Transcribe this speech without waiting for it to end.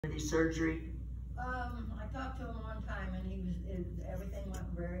The surgery? I talked to him one time and everything went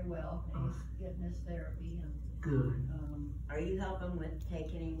very well. He's getting his therapy and good. Are you helping with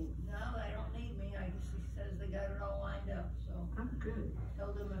taking him? No, they don't need me. He says they got it all lined up. So Good.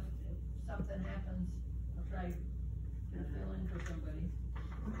 Told him if something happens, I'll try to fill in for somebody.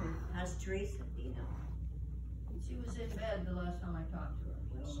 Okay. How's Teresa? Do you know? She was in bed the last time I talked to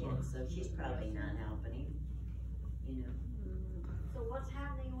her. Well, so she's probably not helping him. You know. So what's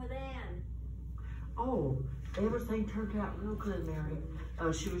happening with Ann? Oh, everything turned out real good,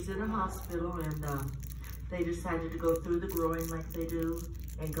 Mary. She was in a hospital and they decided to go through the groin like they do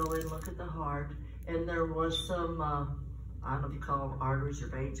and go and look at the heart. And there was some, I don't know if you call them arteries or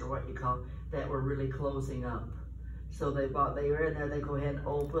veins or what you call, that were really closing up. So they were in there, they go ahead and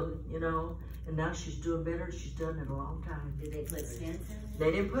open, you know, and now she's doing better. She's done it a long time. Did they put stents in?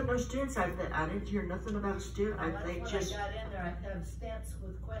 They didn't put no stents. I didn't hear nothing about a stent. Well, I think when just. I got in there, I had stents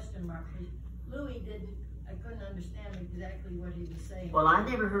with question marks. Louis I couldn't understand exactly what he was saying. Well, I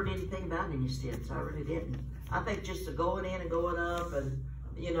never heard anything about any stents. I really didn't. I think just the going in and going up and,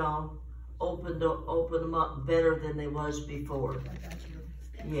 you know, open them up better than they was before. I got your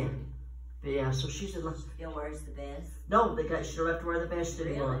stents. Yeah. Yeah, so she's in. Still wears the vest? No, she don't have to wear the vest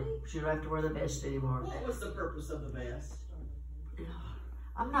anymore. Really? She don't have to wear the vest anymore. What was the purpose of the vest?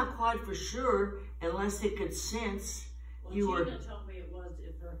 I'm not quite for sure, unless it could sense Well, you were. Tina told me it was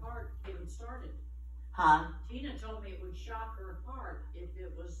if her heart getting started. Huh? Tina told me it would shock her heart if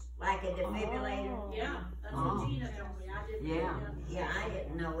it was. Like a defibrillator? Yeah, that's Oh. what Tina told me. I didn't. Yeah. Yeah, I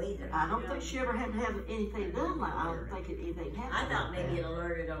didn't know either. I don't think she ever had to have anything done. Like I don't think anything happened. I thought like maybe it that.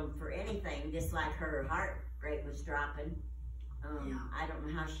 alerted them for anything, just like her heart rate was dropping. Yeah. I don't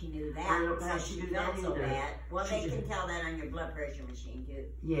know how she knew that. I don't know how so she she knew felt that so either. bad. Well, She they just- can tell that on your blood pressure machine too,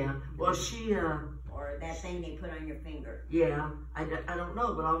 Yeah. Well, she. or that thing they put on your finger. Yeah. I don't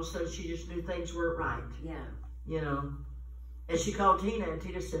know, but all of a sudden she just knew things weren't right. Yeah. You know. And she called Tina, and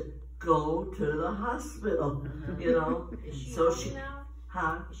Tina said, "Go to the hospital." You know. Is she So home she. now?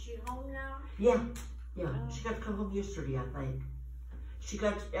 Huh? Is she home now? Yeah, yeah. She got to come home yesterday, I think. She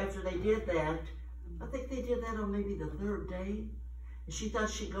got, after they did that, I think they did that on maybe the third day. And she thought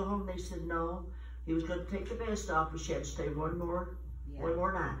she'd go home. They said no. He was going to take the vest off, but she had to stay one more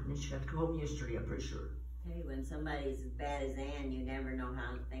night. And then she got to come home yesterday, I'm pretty sure. Hey, when somebody's as bad as Ann, you never know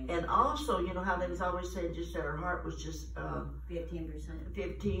how things. And also, you know how they was always saying just that her heart was just 15%.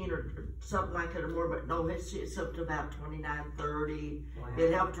 15 or something like that or more, but no, it's up to about 29, 30. Wow.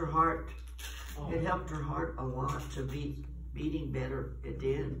 It helped her heart. It helped her heart a lot to be beating better. It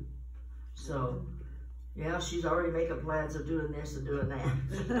did. So, yeah, she's already making plans of doing this and doing that.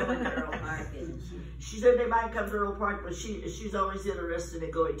 She's going to Earl Park, isn't she? She said they might come to Earl Park, but she's always interested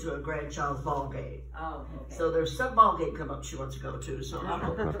in going to a grandchild's ball game. Oh, okay. So there's some ball game come up she wants to go to, so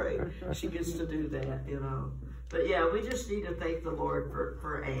I'm afraid she gets to do that, you know. But yeah, we just need to thank the Lord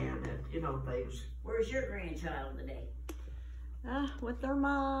for Ann and, you know, things. Where's your grandchild today? With their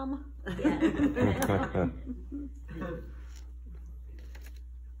mom. Yeah.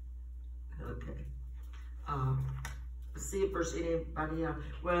 Okay. See if there's anybody else.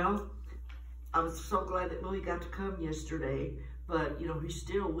 Well, I was so glad that Louis got to come yesterday, but you know he's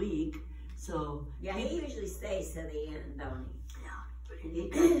still weak, so Yeah, he usually stays to the end, don't he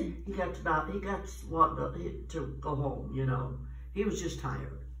got to go home. You know, he was just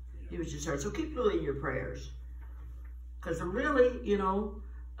tired. He was just tired. So keep Louis in your prayers, because really, you know,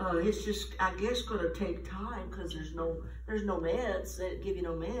 it's just I guess going to take time because there's no meds. They give you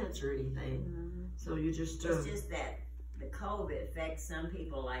no meds or anything. So you just It's just that the COVID affects some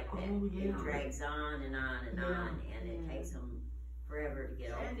people like that. Oh, yeah. It drags on and on and Yeah. on, and it takes them forever to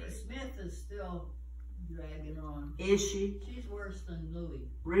get over Sandy it. Smith is still dragging on. Is she She's worse than Louis.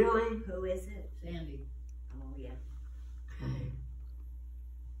 really? Who is it? Sandy. Oh, yeah. Okay.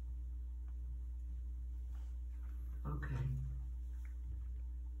 Okay.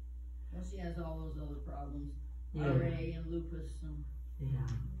 Well, she has all those other problems. Yeah. RA and lupus and Yeah.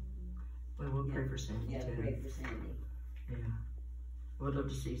 Well, we'll pray Yeah. for Sandy Yeah, too. pray for Sandy. Yeah. We'd love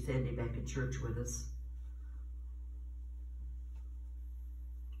to see Sandy back in church with us.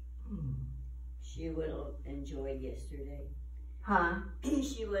 She would have enjoyed yesterday. Huh?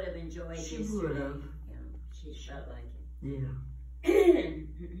 She would have enjoyed She yesterday. would have. Yeah, she felt like Yeah. it.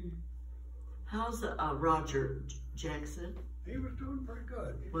 How's Roger Jackson? He was doing pretty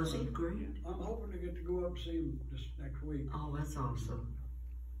good. Was he great? I'm hoping to get to go up and see him this next week. Oh, that's awesome.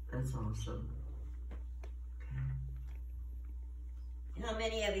 That's awesome. How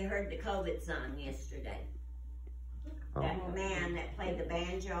many of you heard the COVID song yesterday? That man that played the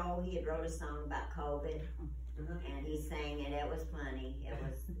banjo, he had wrote a song about COVID. And he sang it. It was funny.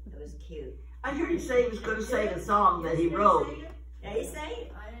 It was cute. I heard him say he was going to sing a song that he wrote. Yeah, he sang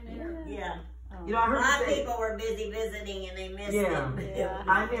it. I didn't hear. Yeah. You know, I A heard lot him of say, people were busy visiting and they missed Yeah. it. Yeah.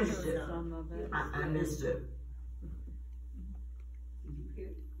 I missed it. Some of it. I missed it.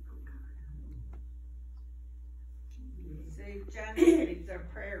 See, Janice needs our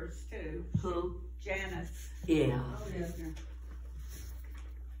prayers too. Who? Janice. Yeah. Oh, yes.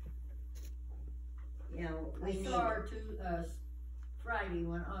 You know, we I need. saw her Friday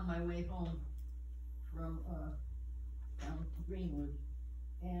when on my way home from down Greenwood,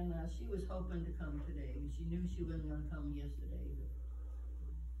 and she was hoping to come today. She knew she wasn't going to come yesterday.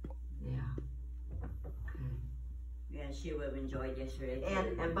 Yeah. Yeah, she would have enjoyed yesterday.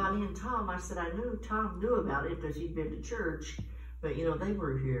 And Bonnie and Tom, I said I knew Tom knew about it because he'd been to church, but you know, they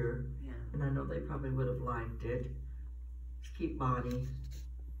were here. Yeah. And I know they probably would have liked it. Just keep Bonnie.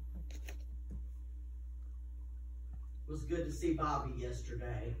 It was good to see Bobby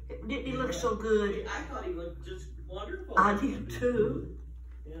yesterday. Didn't he look so good? I thought he looked just wonderful. I did too.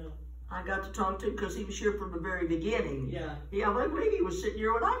 Yeah. I got to talk to him because he was here from the very beginning. Yeah. Yeah, I believe he was sitting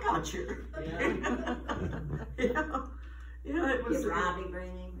here when I got here. Yeah. Yeah, it was. Did Robbie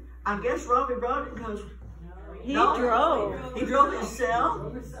bring him? I guess Robbie brought it because He No. drove. he drove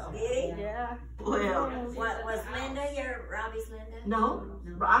himself. Did he? Yeah. Well, What was Linda here? Robbie's Linda? no.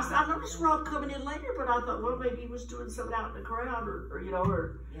 I noticed Rob coming in later, but I thought, well, maybe he was doing something out in the crowd, or you know,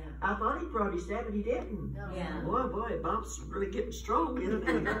 or Yeah. I thought he brought his dad, but he didn't. No. Yeah. Boy, Bob's really getting strong, isn't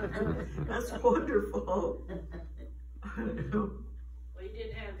he? That's wonderful. Well, he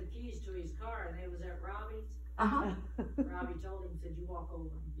didn't have the keys to his car and it was at Robbie's. Uh-huh. Robbie told him, said, you walk over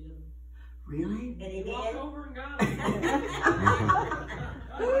and get him. Really? And he Walk did? over and got him.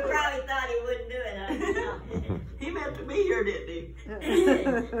 He probably thought he wouldn't do it, huh? He meant to be here, didn't he?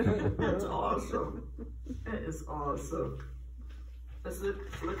 That's awesome. That is awesome. Let's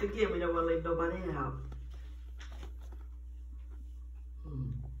look again. We don't want to leave nobody out.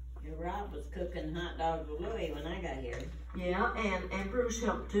 Yeah, Rob was cooking hot dogs with Louie when I got here. Yeah, and Bruce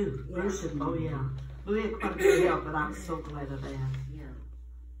helped too. Yeah. Bruce, oh yeah. Louis had quite a bit of help, but I'm so glad of that. Yeah.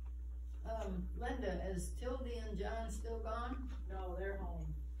 Linda, is Tildy and John still gone? No, they're home.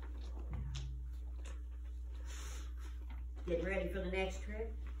 Getting ready for the next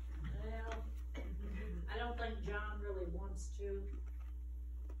trip? Well, I don't think John really wants to.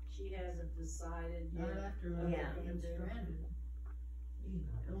 She hasn't decided Not yet. after Yeah. being stranded.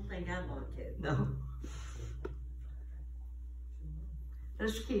 I don't think I want to. No.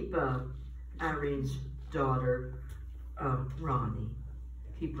 Let's keep Irene's daughter, Ronnie.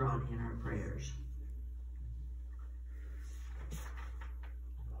 Keep Ronnie in our prayers.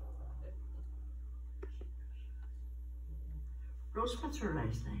 Rose, what's her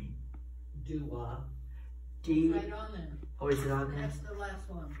last name? Dua. D. Right on there. Oh, is it on there? That's the last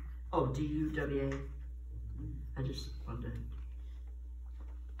one. Oh, D-U-W-A. I just wanted to.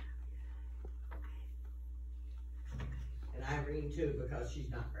 And Irene too, because she's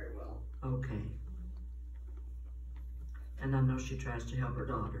not very well. Okay. And I know she tries to help her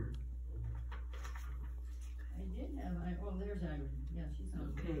daughter. I did have, well, there's Irene. Yeah, she's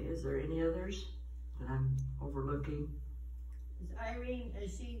on. Okay, is there any others that I'm overlooking? Is Irene,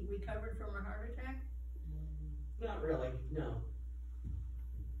 is she recovered from her heart attack? Not really, no.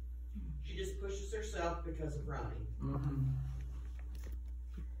 She just pushes herself because of Ronnie. Mm-hmm.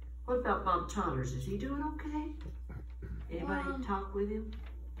 What about Bob Todders? Is he doing okay? Anybody talk with him?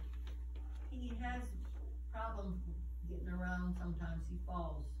 He has problems getting around. Sometimes he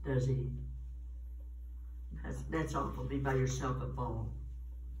falls. Does he? That's awful. Be by yourself and fall.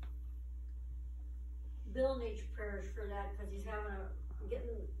 Bill needs prayers for that because he's having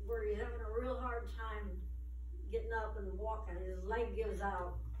a real hard time getting up and walking. His leg gives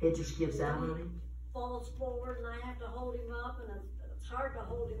out. It just gives out on him. Falls forward and I have to hold him up, and it's hard to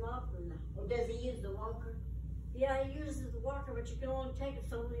hold him up. And Well, does he use the walker? yeah, he uses the walker, but you can only take it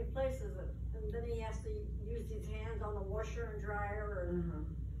so many places, and then he has to use his hands on the washer and dryer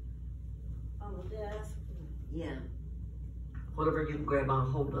or on the desk. Yeah. Whatever you can grab on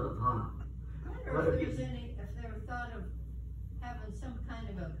hold of, huh? I wonder if they're thought of having some kind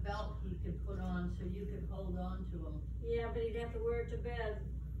of a belt he could put on so you could hold on to him. Yeah, but he'd have to wear it to bed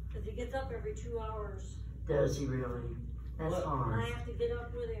because he gets up every 2 hours. Does he really? That's Well, And I hard. have to get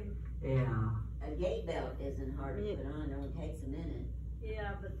up with him. Yeah. A gate belt isn't hard to put on. It only takes a minute.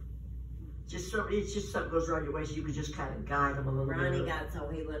 Yeah, but It's just something goes around your waist. You could just kind of guide him a little Ronnie bit. got so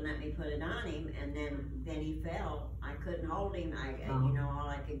he wouldn't let me put it on him, and then he fell. I couldn't hold him. Oh. You know, all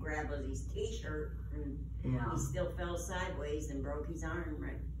I could grab was his t-shirt, and Yeah. he still fell sideways and broke his arm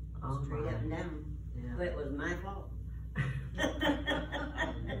right Oh straight my. up and down. Yeah. But it was my fault. Yeah,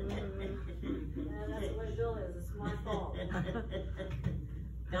 that's the way Bill is, it's my fault.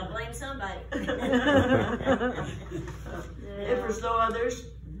 Gotta blame somebody. If there's no others,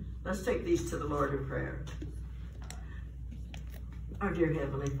 let's take these to the Lord in prayer. Our dear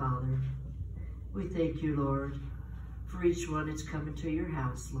Heavenly Father, we thank you, Lord, for each one that's coming to your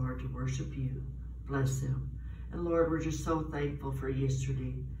house, Lord, to worship you. Bless them. And Lord, we're just so thankful for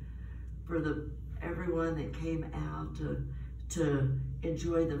yesterday, for everyone that came out to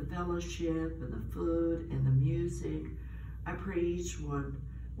enjoy the fellowship and the food and the music. I pray each one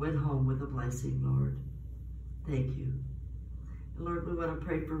went home with a blessing, Lord. Thank you. And Lord, we want to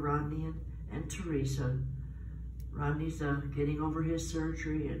pray for Rodney and Teresa. Rodney's getting over his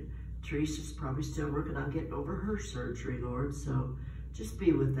surgery, and Teresa's probably still working on getting over her surgery, Lord. So just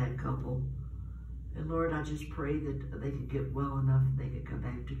be with that couple. And Lord, I just pray that they could get well enough and they could come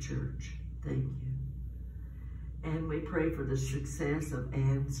back to church. Thank you. And we pray for the success of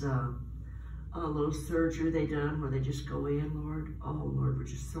Ann's little surgery they done where they just go in, Lord. Oh, Lord, we're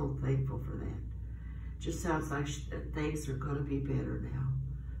just so thankful for that. Just sounds like things are going to be better now.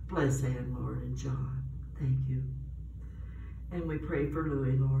 Bless Ann, Lord, and John. Thank you. And we pray for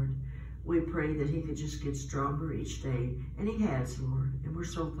Louis, Lord. We pray that he could just get stronger each day. And he has, Lord. And we're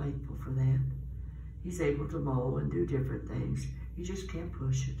so thankful for that. He's able to mow and do different things. You just can't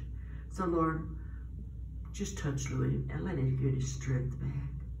push it. So, Lord, just touch Louis and let him get his strength back.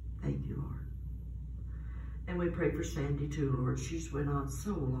 Thank you, Lord. And we pray for Sandy too, Lord. She's went on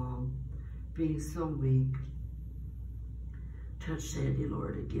so long, being so weak. Touch Sandy,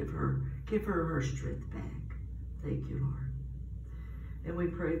 Lord, and give her her strength back. Thank you, Lord. And we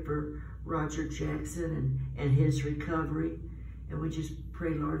pray for Roger Jackson and his recovery. And we just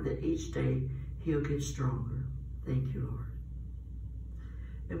pray, Lord, that each day he'll get stronger. Thank you, Lord.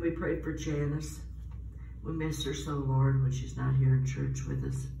 And we pray for Janice. We miss her so, Lord, when she's not here in church with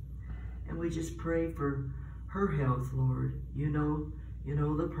us. And we just pray for her health, Lord. You know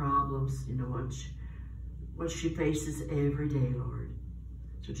the problems. You know what she faces every day, Lord.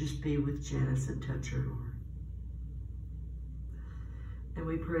 So just be with Janice and touch her, Lord. And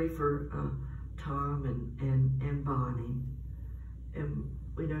we pray for Tom and Bonnie. And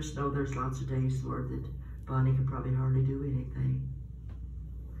we just know there's lots of days, Lord, that Bonnie can probably hardly do anything.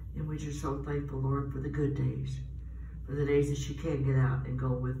 And we're just so thankful, Lord, for the good days. For the days that she can get out and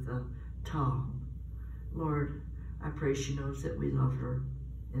go with Tom. Lord, I pray she knows that we love her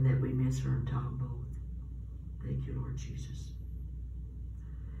and that we miss her and Tom both. Thank you, Lord Jesus.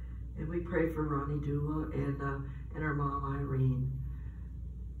 And we pray for Ronnie Dula and her mom, Irene.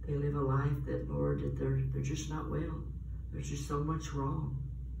 They live a life that, Lord, that they're just not well. There's just so much wrong.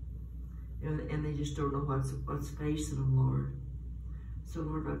 And they just don't know what's facing them, Lord. So,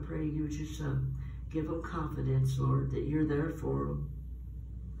 Lord, I pray you just give them confidence, Lord, that you're there for them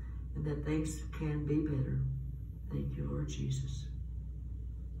and that things can be better. Thank you, Lord Jesus.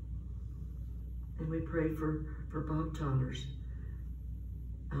 And we pray for Bob Todders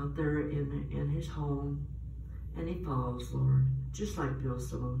out there in his home, and he falls, Lord, just like Bill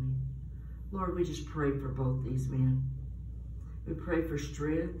Saloni. Lord, we just pray for both these men. We pray for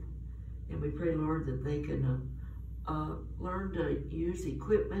strength, and we pray, Lord, that they can learn to use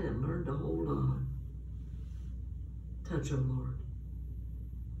equipment and learn to hold on. Touch them, Lord.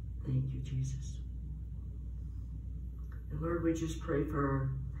 Thank you, Jesus. And Lord, we just pray for our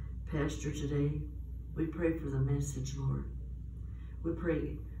pastor today. We pray for the message, Lord. We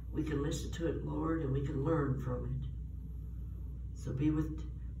pray we can listen to it, Lord, and we can learn from it. So be with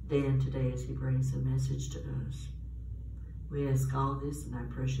Dan today as he brings the message to us. We ask all this in thy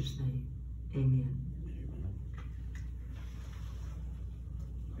precious name. Amen.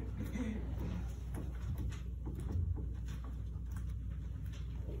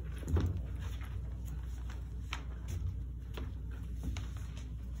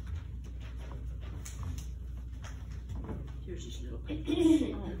 Here's his little paper.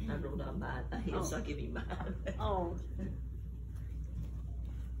 I wrote on mine. Yes, I'll give you mine. Oh.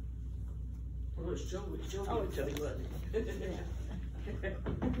 Well, it's Joey. Oh, it's Joey, wasn't it? I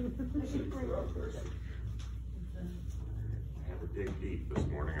had to dig deep this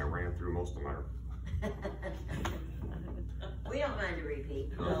morning. I ran through most of my... We don't mind a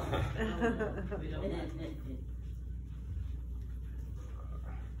repeat. No. We don't mind.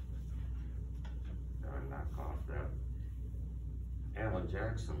 I knock off that Alan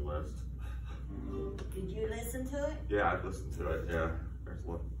Jackson list. Did you listen to it? Yeah, I've listened to it, yeah. There's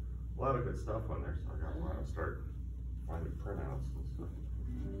a lot of good stuff on there, so I want to start finding printouts and stuff.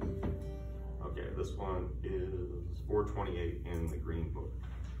 Okay, this one is 428 in the Green Book.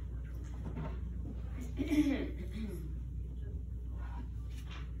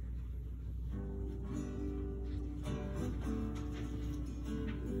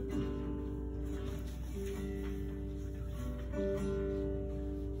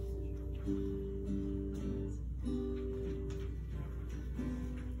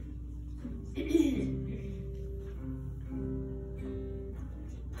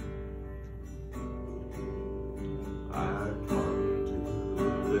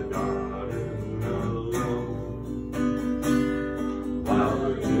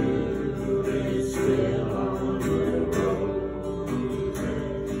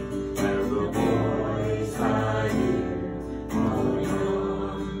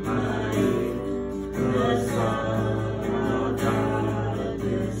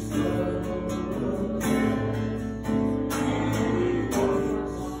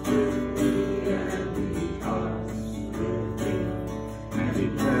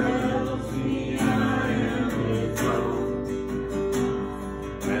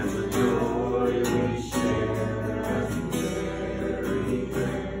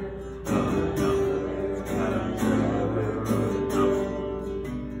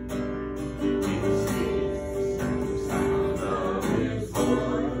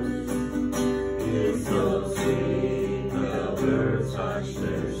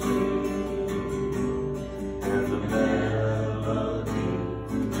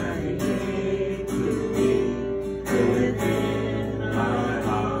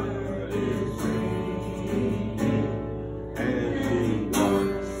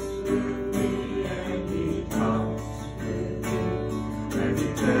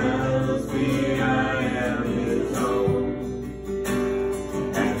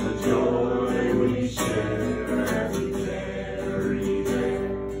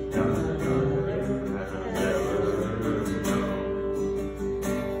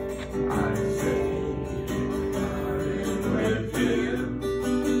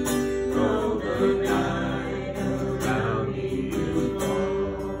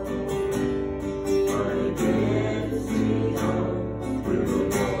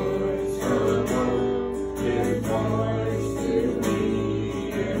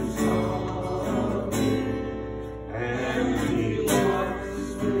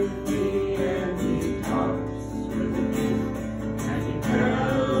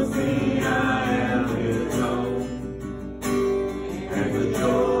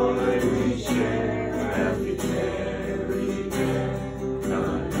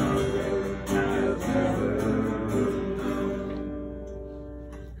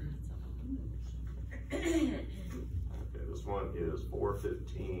 Is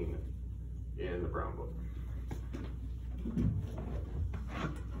 4:15 in the Brown Book.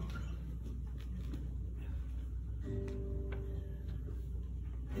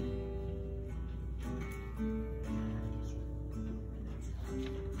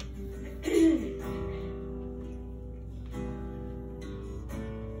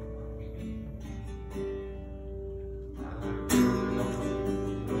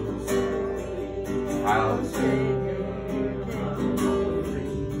 I'll say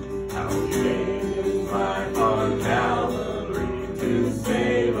on Calvary to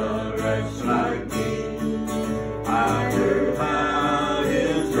save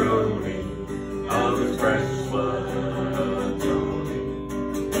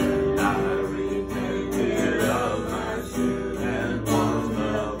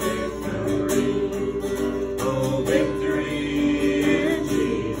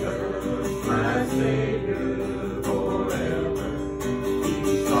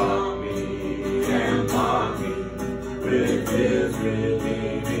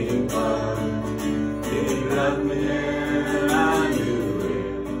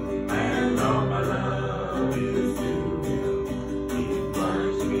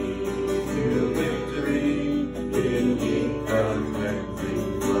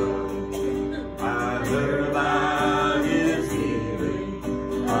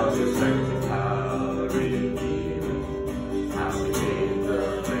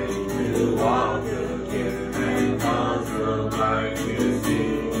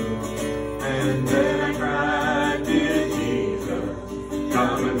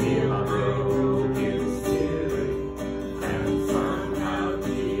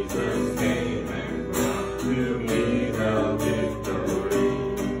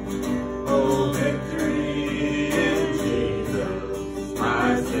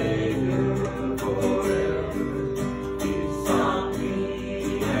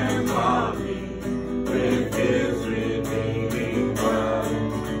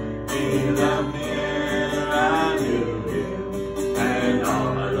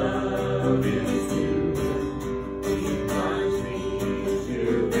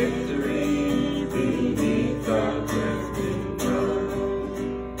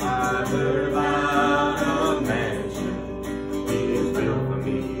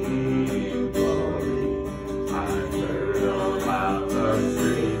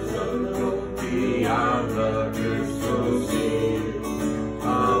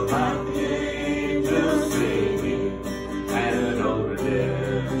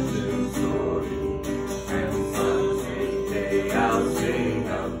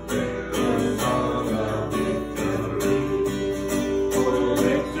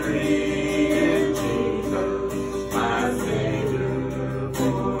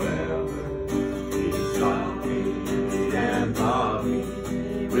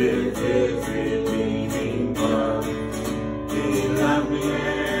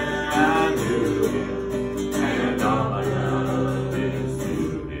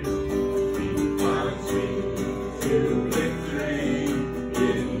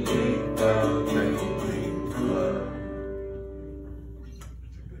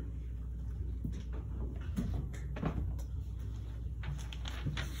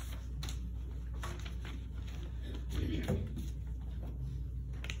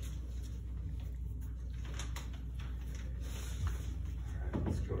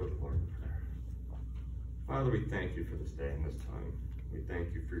Father, we thank you for this day and this time. We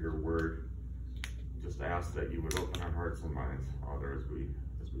thank you for your word. Just ask that you would open our hearts and minds, Father, as we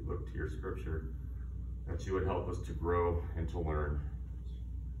look to your scripture, that you would help us to grow and to learn.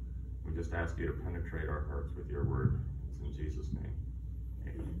 We just ask you to penetrate our hearts with your word. It's in Jesus' name.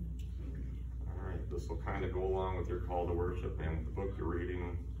 Amen. All right, this will kind of go along with your call to worship and the book you're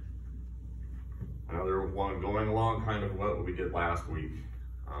reading. Another one going along kind of what we did last week.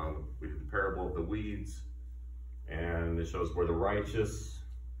 We did the parable of the weeds, and it shows where the righteous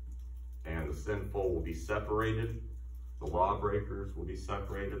and the sinful will be separated. The lawbreakers will be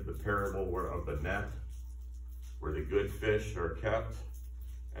separated. The parable of the net, where the good fish are kept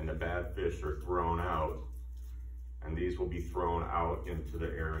and the bad fish are thrown out. And these will be thrown out into the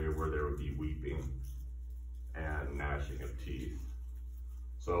area where there would be weeping and gnashing of teeth.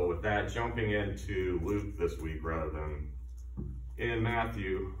 So with that, jumping into Luke this week rather than in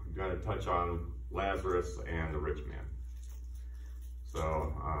Matthew, I'm going to touch on Lazarus and the rich man.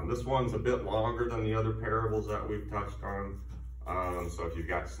 So this one's a bit longer than the other parables that we've touched on. So if you've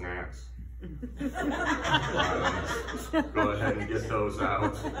got snacks, go ahead and get those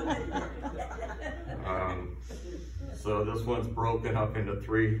out. So this one's broken up into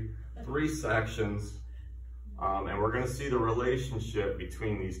three sections. And we're going to see the relationship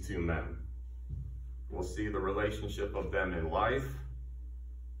between these two men. We'll see the relationship of them in life,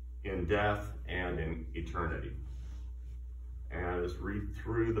 in death, and in eternity. And just read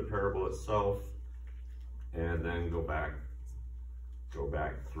through the parable itself and then go back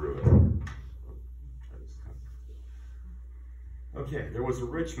through it. Okay, there was a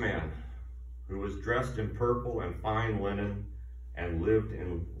rich man who was dressed in purple and fine linen and lived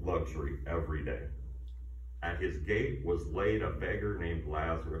in luxury every day. At his gate was laid a beggar named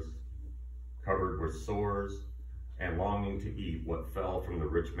Lazarus, covered with sores and longing to eat what fell from the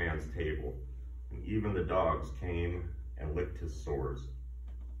rich man's table. And even the dogs came and licked his sores.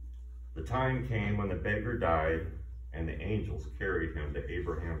 The time came when the beggar died, and the angels carried him to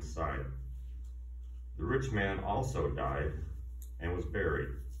Abraham's side. The rich man also died and was buried.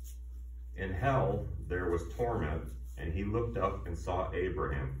 In hell there was torment, and he looked up and saw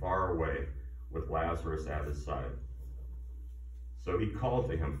Abraham far away with Lazarus at his side. So he called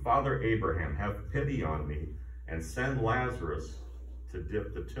to him, "Father Abraham, have pity on me, and send Lazarus to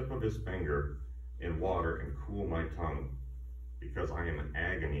dip the tip of his finger in water and cool my tongue, because I am in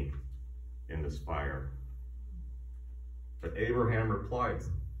agony in this fire." But Abraham replied,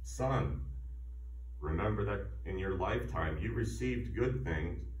 "Son, remember that in your lifetime you received good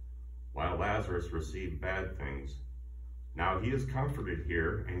things, while Lazarus received bad things. Now he is comforted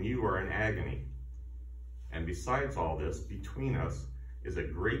here, and you are in agony. And besides all this, between us is a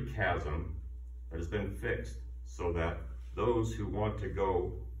great chasm that has been fixed, so that those who want to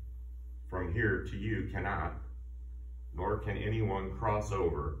go from here to you cannot, nor can anyone cross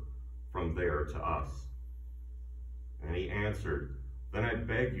over from there to us." And he answered, "Then I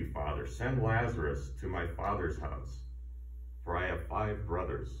beg you, Father, send Lazarus to my father's house, for I have 5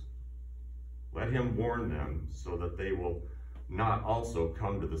 brothers. Let him warn them, so that they will not also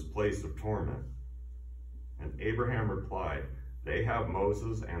come to this place of torment." And Abraham replied, "They have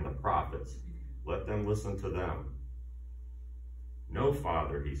Moses and the prophets. Let them listen to them." "No,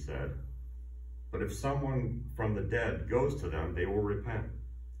 Father," he said, "but if someone from the dead goes to them, they will repent."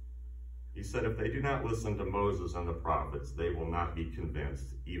 He said, "If they do not listen to Moses and the prophets, they will not be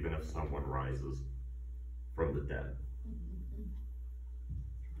convinced, even if someone rises from the dead."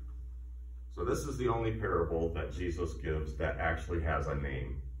 So this is the only parable that Jesus gives that actually has a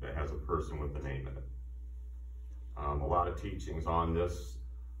name, that has a person with a name in it. A lot of teachings on this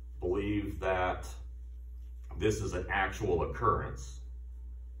believe that this is an actual occurrence,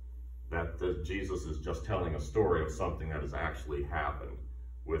 that Jesus is just telling a story of something that has actually happened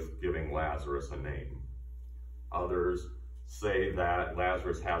with giving Lazarus a name. Others say that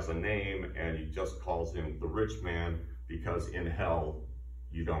Lazarus has a name and he just calls him the rich man because in hell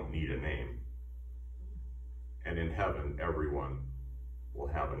you don't need a name. And in heaven, everyone will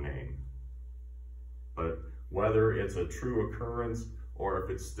have a name. But whether it's a true occurrence or if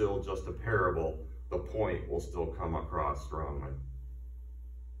it's still just a parable, the point will still come across strongly.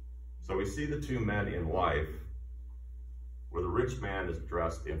 So we see the two men in life where the rich man is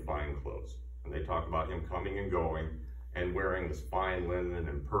dressed in fine clothes. And they talk about him coming and going and wearing this fine linen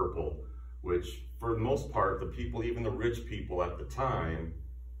and purple, which for the most part, the people, even the rich people at the time,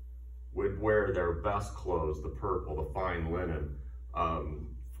 would wear their best clothes, the purple, the fine linen,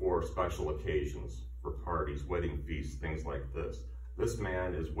 for special occasions, for parties, wedding feasts, things like this. This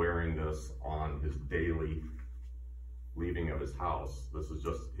man is wearing this on his daily leaving of his house. This is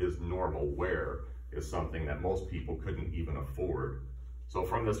just his normal wear. is something that most people couldn't even afford. So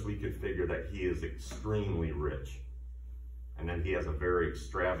from this, we could figure that he is extremely rich. And then he has a very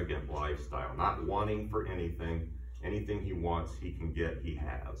extravagant lifestyle, not wanting for anything. Anything he wants, he can get, he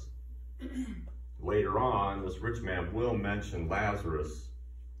has. Later on, this rich man will mention Lazarus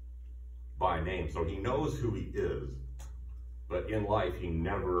by name, so he knows who he is. But in life, he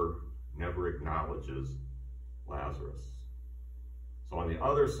never acknowledges Lazarus. So on the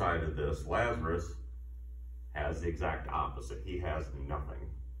other side of this, Lazarus has the exact opposite. He has nothing.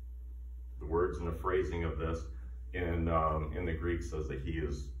 The words and the phrasing of this in the Greek says that he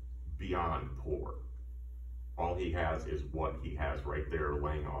is beyond poor. All he has is what he has right there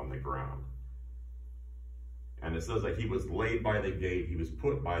laying on the ground. And it says that he was laid by the gate, he was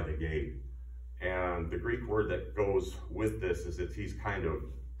put by the gate. And the Greek word that goes with this is that he's kind of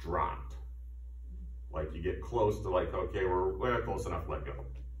dropped. Like you get close to like, okay, we're close enough, let go.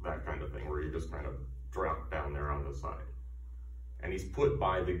 That kind of thing, where you just kind of drop down there on the side. And he's put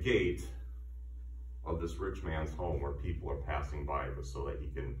by the gate of this rich man's home where people are passing by so that he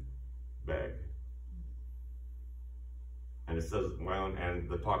can beg. And it says, well,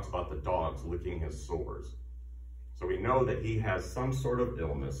 and it talks about the dogs licking his sores. So we know that he has some sort of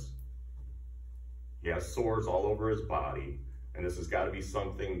illness. He has sores all over his body. And this has got to be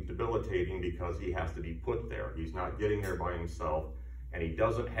something debilitating because he has to be put there. He's not getting there by himself. And he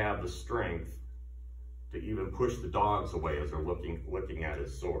doesn't have the strength to even push the dogs away as they're looking at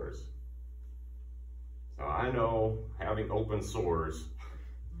his sores. So I know, having open sores,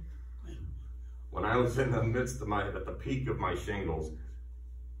 when I was in the midst of at the peak of my shingles,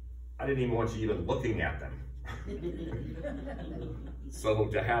 I didn't even want you even looking at them. So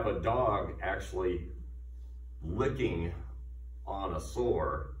to have a dog actually licking on a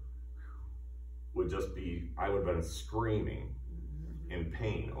sore would just be, I would have been screaming in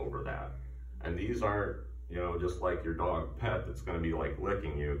pain over that. And these aren't, you know, just like your dog pet that's going to be like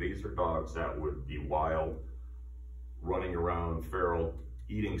licking you. These are dogs that would be wild, running around feral,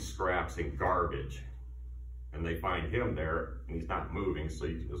 eating scraps and garbage. And they find him there and he's not moving, so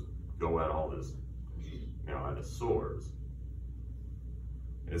you just go at all this, you know, at his sores.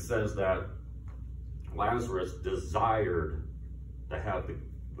 And it says that Lazarus desired to have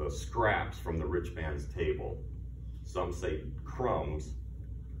the scraps from the rich man's table. Some say crumbs,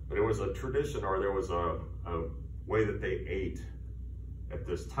 but it was a tradition, or there was a way that they ate at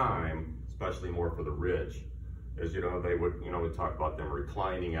this time, especially more for the rich, is, you know, they would, you know, we talk about them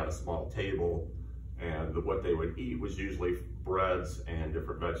reclining at a small table, and what they would eat was usually breads and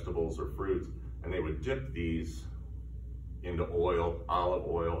different vegetables or fruits, and they would dip these into oil, olive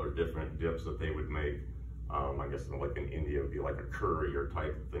oil, or different dips that they would make. I guess like in India, it would be like a curry or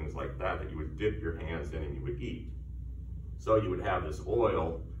type of things like that, that you would dip your hands in and you would eat. So you would have this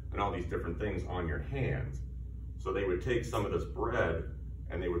oil and all these different things on your hands. So they would take some of this bread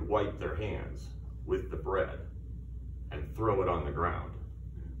and they would wipe their hands with the bread and throw it on the ground,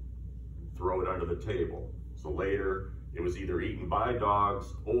 throw it under the table. So later it was either eaten by dogs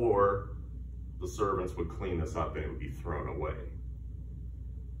or the servants would clean this up and it would be thrown away.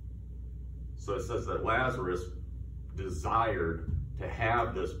 So it says that Lazarus desired to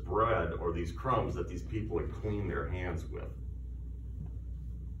have this bread or these crumbs that these people had cleaned their hands with.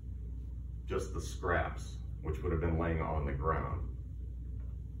 Just the scraps, which would have been laying on the ground.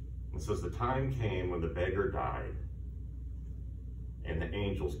 It says the time came when the beggar died, and the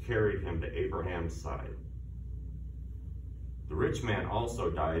angels carried him to Abraham's side. The rich man also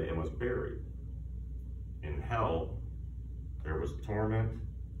died and was buried. In hell, there was torment,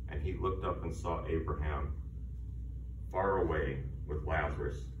 and he looked up and saw Abraham far away with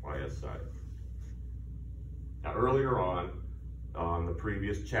Lazarus by his side. Now earlier on the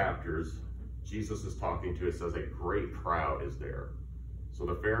previous chapters, Jesus is talking to, it says a great crowd is there. So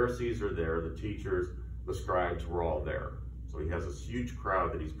the Pharisees are there, the teachers, the scribes were all there. So he has this huge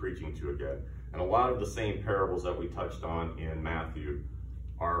crowd that he's preaching to again. And a lot of the same parables that we touched on in Matthew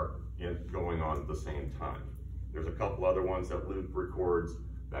are going on at the same time. There's a couple other ones that Luke records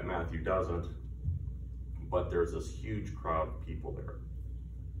that Matthew doesn't, but there's this huge crowd of people there.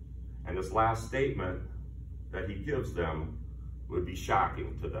 And this last statement that he gives them would be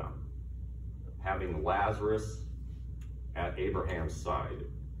shocking to them. Having Lazarus at Abraham's side.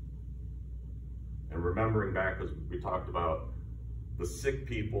 And remembering back, as we talked about, the sick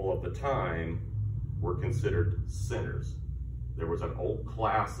people of the time were considered sinners. There was an old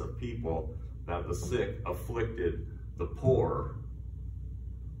class of people that the sick, afflicted, the poor,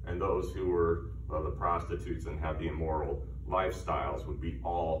 and those who were the prostitutes and had the immoral lifestyles would be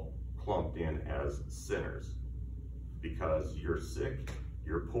all clumped in as sinners. Because you're sick,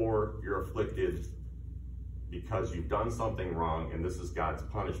 you're poor, you're afflicted, because you've done something wrong, and this is God's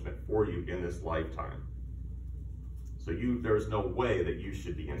punishment for you in this lifetime. So there's no way that you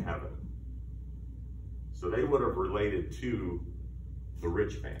should be in heaven. So they would have related to the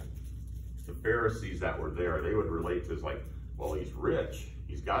rich man. The Pharisees that were there, they would relate to, like, well, he's rich.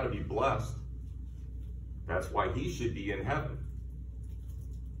 He's got to be blessed. That's why he should be in heaven.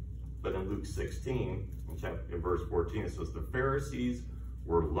 But in Luke 16, in verse 14, it says, the Pharisees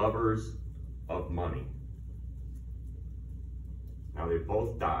were lovers of money. Now they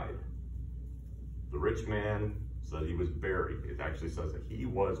both died. The rich man said he was buried. It actually says that he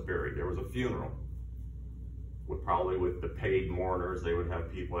was buried. There was a funeral. Probably with the paid mourners. They would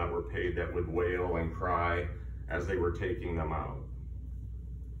have people that were paid that would wail and cry as they were taking them out.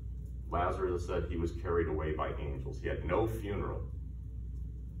 Lazarus said he was carried away by angels. He had no funeral.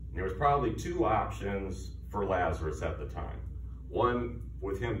 And there was probably two options for Lazarus at the time. One,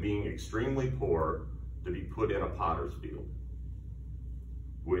 with him being extremely poor, to be put in a potter's field,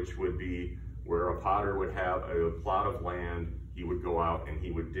 which would be where a potter would have a plot of land. He would go out and he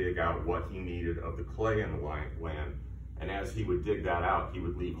would dig out what he needed of the clay in the land. And as he would dig that out, he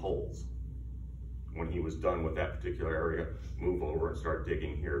would leave holes. When he was done with that particular area, move over and start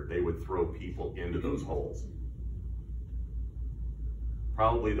digging here. They would throw people into those holes.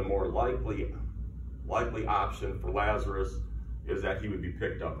 Probably the more likely option for Lazarus is that he would be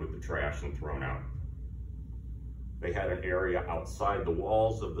picked up with the trash and thrown out. They had an area outside the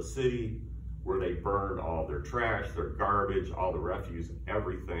walls of the city where they burned all their trash, their garbage, all the refuse,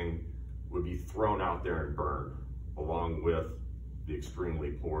 everything would be thrown out there and burned, along with the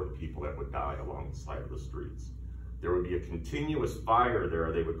extremely poor, the people that would die along the side of the streets. There would be a continuous fire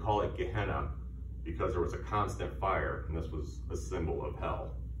there. They would call it Gehenna because there was a constant fire, and this was a symbol of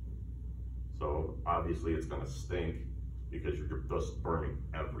hell. So obviously it's going to stink because you're just burning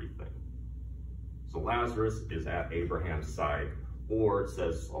everything. So Lazarus is at Abraham's side. Or it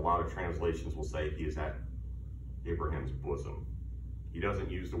says, a lot of translations will say he is at Abraham's bosom. He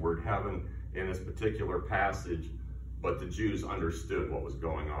doesn't use the word heaven in this particular passage, but the Jews understood what was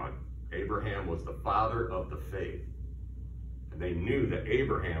going on. Abraham was the father of the faith. And they knew that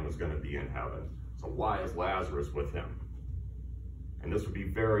Abraham was going to be in heaven. So why is Lazarus with him? And this would be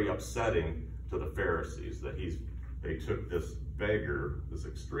very upsetting to the Pharisees, that they took this beggar, this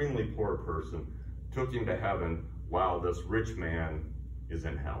extremely poor person, took him to heaven, while this rich man is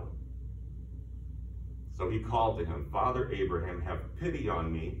in hell. So he called to him, Father Abraham, have pity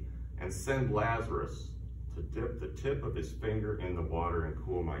on me and send Lazarus to dip the tip of his finger in the water and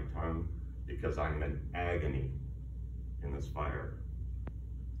cool my tongue, because I'm in agony in this fire.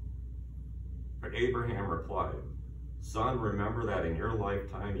 But Abraham replied, Son, remember that in your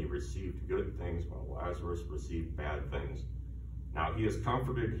lifetime you received good things while Lazarus received bad things. Now he is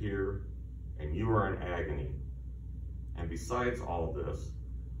comforted here and you are in agony. And besides all this,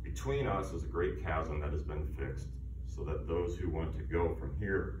 between us is a great chasm that has been fixed, so that those who want to go from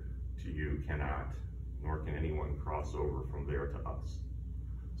here to you cannot, nor can anyone cross over from there to us.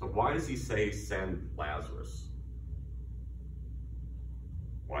 So why does he say, send Lazarus?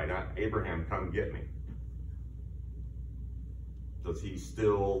 Why not, Abraham, come get me? Does he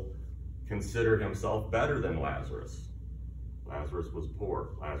still consider himself better than Lazarus? Lazarus was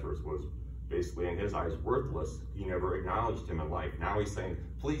poor. Lazarus was basically, in his eyes, worthless. He never acknowledged him in life. Now he's saying,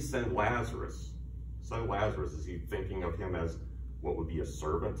 please send Lazarus. Send Lazarus. Is he thinking of him as what would be a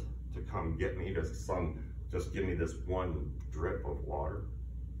servant to come get me? Does son just give me this one drip of water?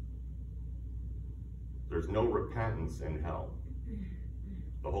 There's no repentance in hell.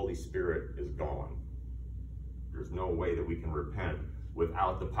 The Holy Spirit is gone. There's no way that we can repent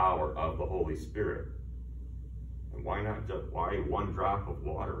without the power of the Holy Spirit. And why one drop of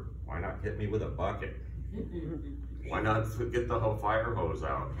water? Why not hit me with a bucket? Why not get the fire hose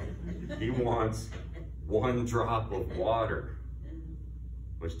out? He wants one drop of water,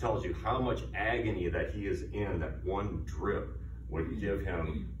 which tells you how much agony that he is in. That one drip would give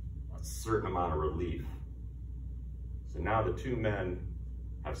him a certain amount of relief. So now the two men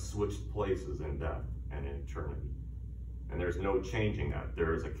have switched places in death and in eternity. And there's no changing that.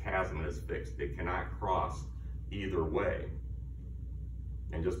 There is a chasm that is fixed. They cannot cross either way.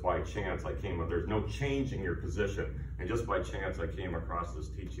 And just by chance I came up, there's no changing your position. And just by chance I came across this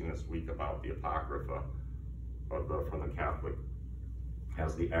teaching this week about the Apocrypha from the Catholic.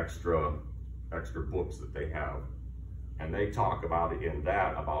 Has the extra books that they have. And they talk about it in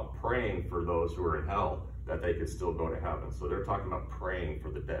that, about praying for those who are in hell, that they could still go to heaven. So they're talking about praying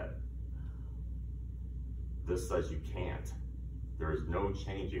for the dead. This says you can't. There is no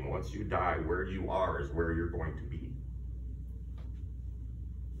changing. Once you die, where you are is where you're going to be.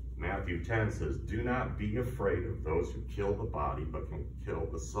 Matthew 10 says, do not be afraid of those who kill the body but can kill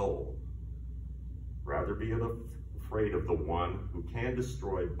the soul. Rather be afraid of the one who can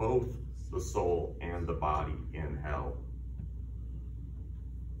destroy both the soul and the body in hell.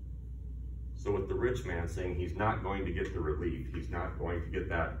 So with the rich man saying he's not going to get the relief, he's not going to get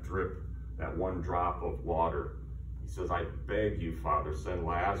that drip, that one drop of water. He says, I beg you, Father, send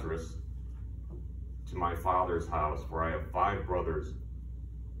Lazarus to my father's house, for I have 5 brothers,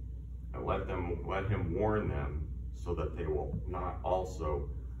 and let him warn them so that they will not also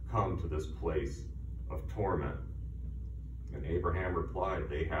come to this place of torment. And Abraham replied,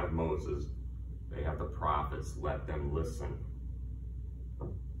 they have Moses, they have the prophets, let them listen.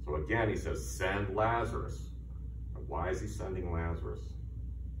 So again, he says, send Lazarus. And why is he sending Lazarus?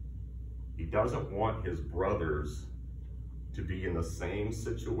 He doesn't want his brothers to be in the same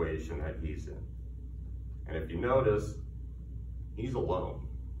situation that he's in. And if you notice, he's alone.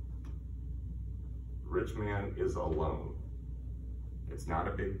 The rich man is alone. It's not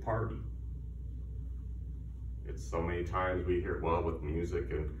a big party. It's so many times we hear, well, with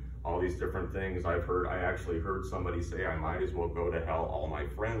music and all these different things, I actually heard somebody say, I might as well go to hell, all my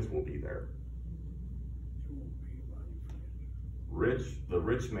friends will be there. The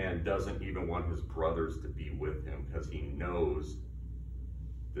rich man doesn't even want his brothers to be with him because he knows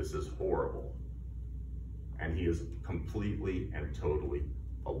this is horrible. And he is completely and totally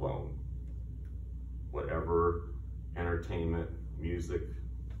alone. Whatever entertainment, music,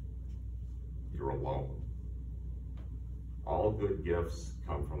 you're alone. All good gifts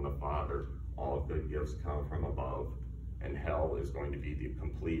come from the Father. All good gifts come from above. And hell is going to be the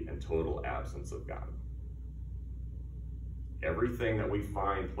complete and total absence of God. Everything that we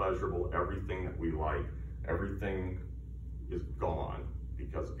find pleasurable, everything that we like, everything is gone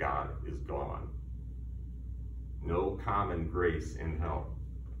because God is gone. No common grace in hell.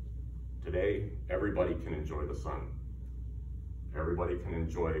 Today, everybody can enjoy the sun. Everybody can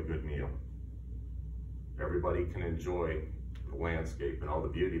enjoy a good meal. Everybody can enjoy the landscape and all the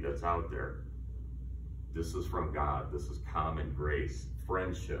beauty that's out there. This is from God. This is common grace.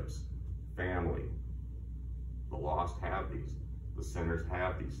 Friendships, family. The lost have these. The sinners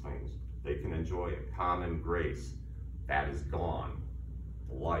have these things. They can enjoy it. Common grace. That is gone.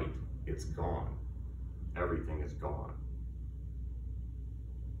 The light, it's gone. Everything is gone.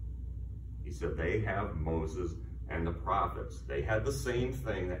 He said they have Moses and the prophets. They had the same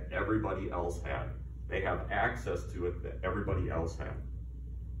thing that everybody else had. They have access to it that everybody else had.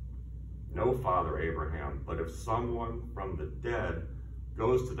 No, Father Abraham, but if someone from the dead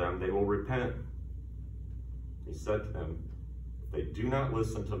goes to them, they will repent. He said to them, if they do not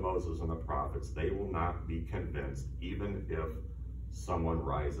listen to Moses and the prophets, they will not be convinced, even if someone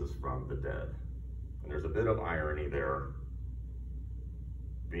rises from the dead. And there's a bit of irony there,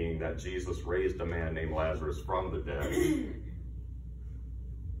 being that Jesus raised a man named Lazarus from the dead.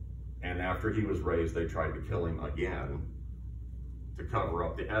 And after he was raised, they tried to kill him again to cover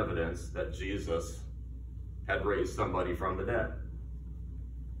up the evidence that Jesus had raised somebody from the dead.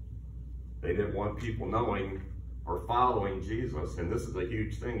 They didn't want people knowing or following Jesus. And this is a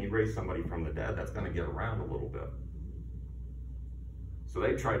huge thing. He raised somebody from the dead. That's going to get around a little bit. So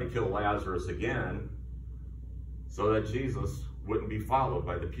they tried to kill Lazarus again so that Jesus wouldn't be followed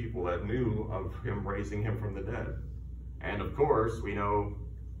by the people that knew of him raising him from the dead. And of course, we know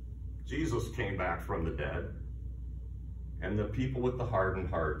Jesus came back from the dead, and the people with the hardened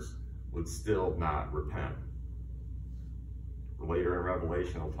hearts would still not repent. Later in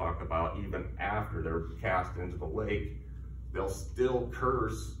Revelation, it'll talk about even after they're cast into the lake, they'll still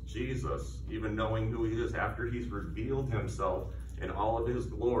curse Jesus, even knowing who he is. After he's revealed himself in all of his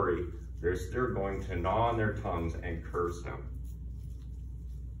glory, they're still going to gnaw on their tongues and curse him.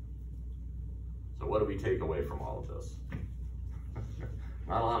 So what do we take away from all of this?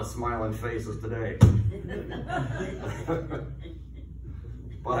 Not a lot of smiling faces today.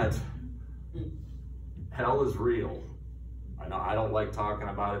 But hell is real. I know I don't like talking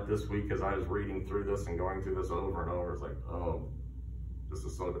about it this week because I was reading through this and going through this over and over. It's like, oh, this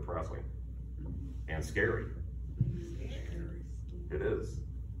is so depressing and scary. It is.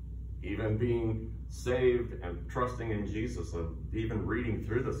 Even being saved and trusting in Jesus, and even reading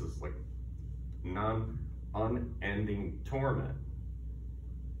through this is like unending torment.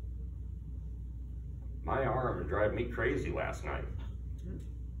 My arm would drive me crazy last night.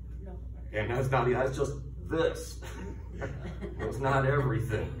 And that's just this. It's not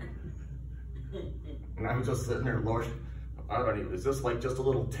everything. And I'm just sitting there, Lord, I don't even, is this like just a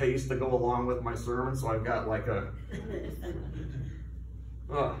little taste to go along with my sermon? So I've got like a,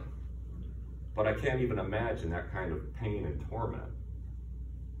 but I can't even imagine that kind of pain and torment.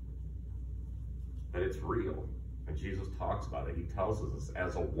 that it's real. And Jesus talks about it. He tells us this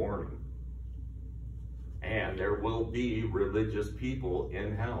as a warning. And there will be religious people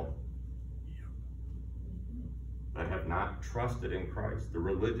in hell that have not trusted in Christ. The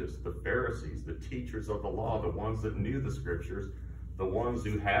religious, the Pharisees, the teachers of the law, the ones that knew the scriptures, the ones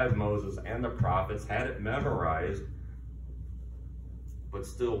who had Moses and the prophets, had it memorized, but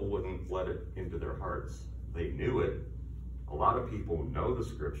still wouldn't let it into their hearts. They knew it. A lot of people know the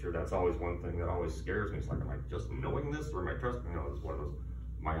scripture. That's always one thing that always scares me. It's like, am I just knowing this, or am I trusting? You know, it's one of those,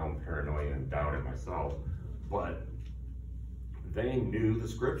 my own paranoia and doubt in myself. But they knew the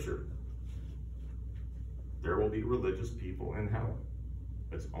scripture. There will be religious people in hell.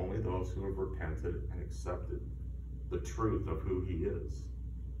 It's only those who have repented and accepted the truth of who he is.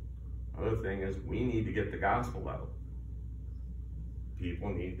 Another thing is, we need to get the gospel out. People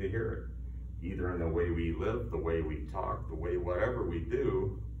need to hear it. Either in the way we live, the way we talk, the way whatever we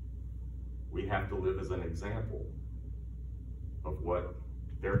do, we have to live as an example of what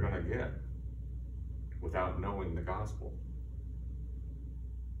they're going to get without knowing the gospel.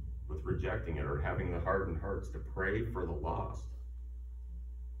 With rejecting it or having the hardened hearts to pray for the lost.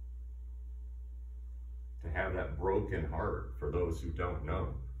 To have that broken heart for those who don't know,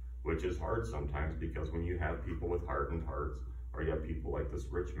 which is hard sometimes, because when you have people with hardened hearts, or you have people like this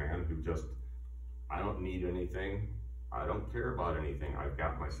rich man who just, I don't need anything, I don't care about anything, I've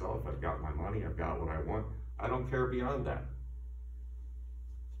got myself, I've got my money, I've got what I want, I don't care beyond that.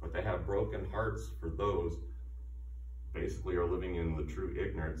 But they have broken hearts for those basically are living in the true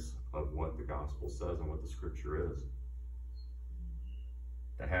ignorance of what the gospel says and what the scripture is.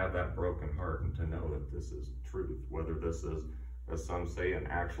 To have that broken heart and to know that this is truth, whether this is, as some say, an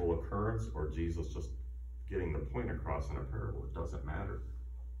actual occurrence or Jesus just getting the point across in a parable, it doesn't matter.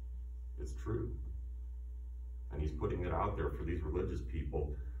 It's true. And he's putting it out there for these religious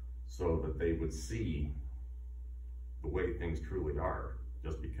people so that they would see the way things truly are.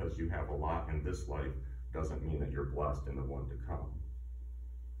 Just because you have a lot in this life doesn't mean that you're blessed in the one to come.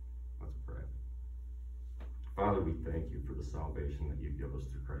 Let's pray. Father, we thank you for the salvation that you give us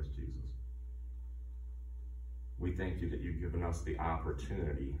through Christ Jesus. We thank you that you've given us the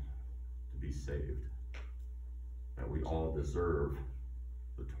opportunity to be saved, that we all deserve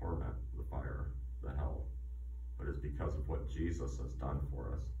the torment, the fire, the hell, but it's because of what Jesus has done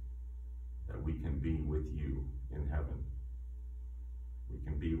for us that we can be with you in heaven. We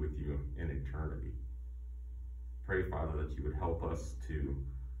can be with you in eternity. Pray, Father, that you would help us to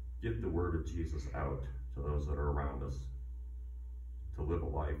get the word of Jesus out to those that are around us, to live a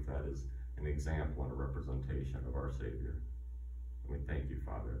life that is an example and a representation of our Savior. And we thank you,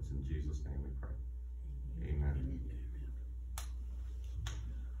 Father. It's in Jesus' name we pray. Amen.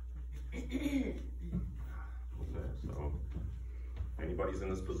 Okay, so if anybody's in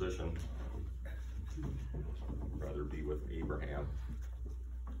this position, I'd rather be with Abraham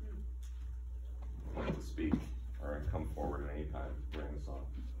to speak, or come forward at any time to bring the song.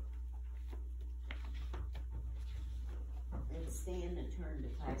 Let's stand and turn to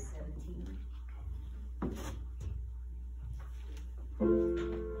 517.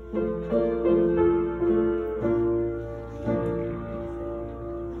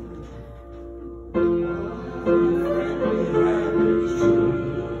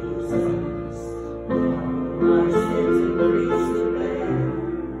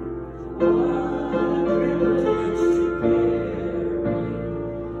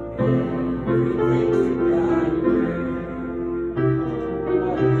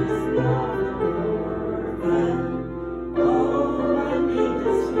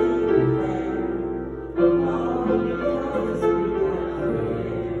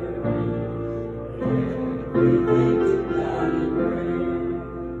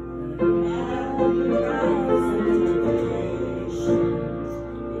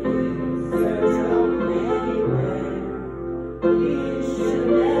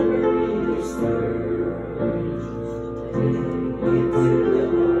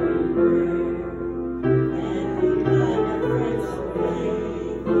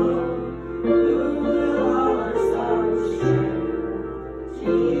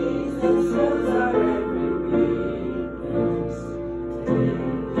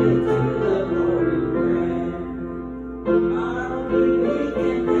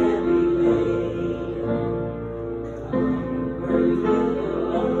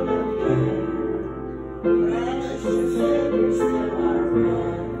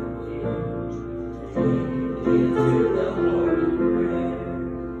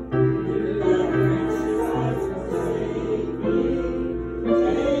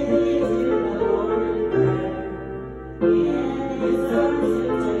 Take me to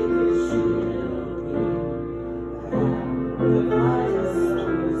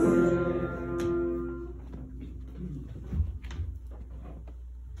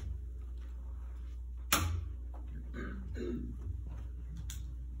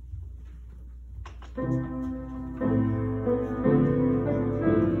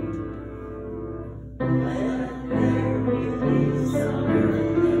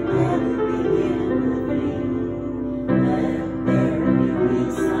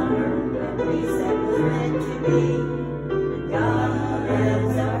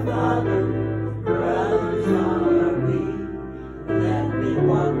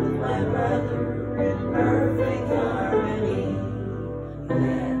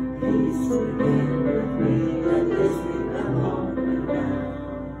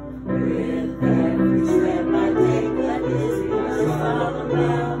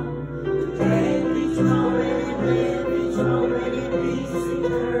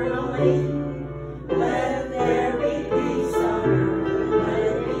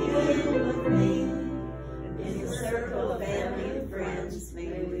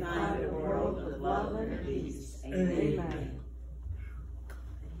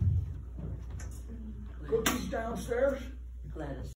Cookies downstairs?